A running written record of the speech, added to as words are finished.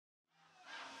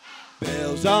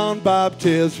bells on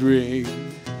bobtails ring,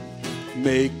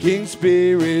 making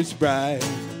spirits bright.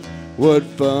 What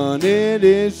fun it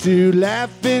is to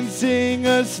laugh and sing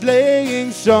a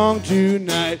sleighing song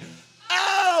tonight.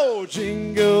 Oh,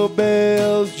 jingle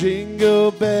bells,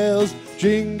 jingle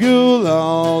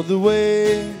all the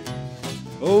way.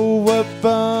 Oh, what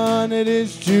fun it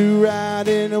is to ride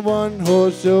in a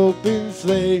one-horse open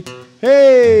sleigh.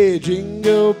 Hey,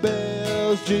 jingle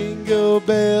bells, jingle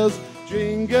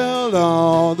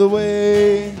all the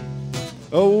way.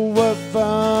 Oh, what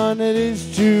fun it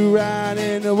is to ride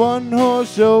in a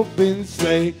one-horse open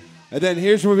sleigh. And then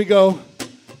here's where we go.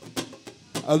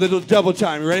 A little double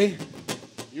time. You ready?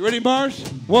 You ready, Mars?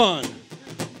 1,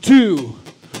 2,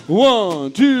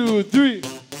 1, 2, 3.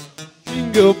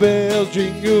 Jingle bells,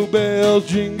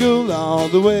 jingle all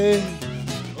the way.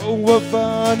 Oh, what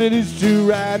fun it is to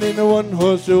ride in a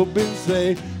one-horse open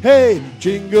sleigh. Hey,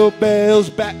 jingle bells,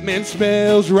 Batman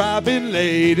smells, Robin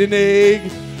laid an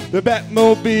egg. The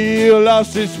Batmobile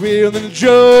lost its wheel and the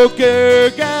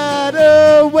Joker got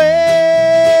away.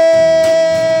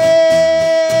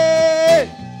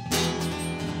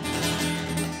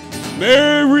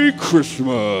 Merry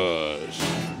Christmas.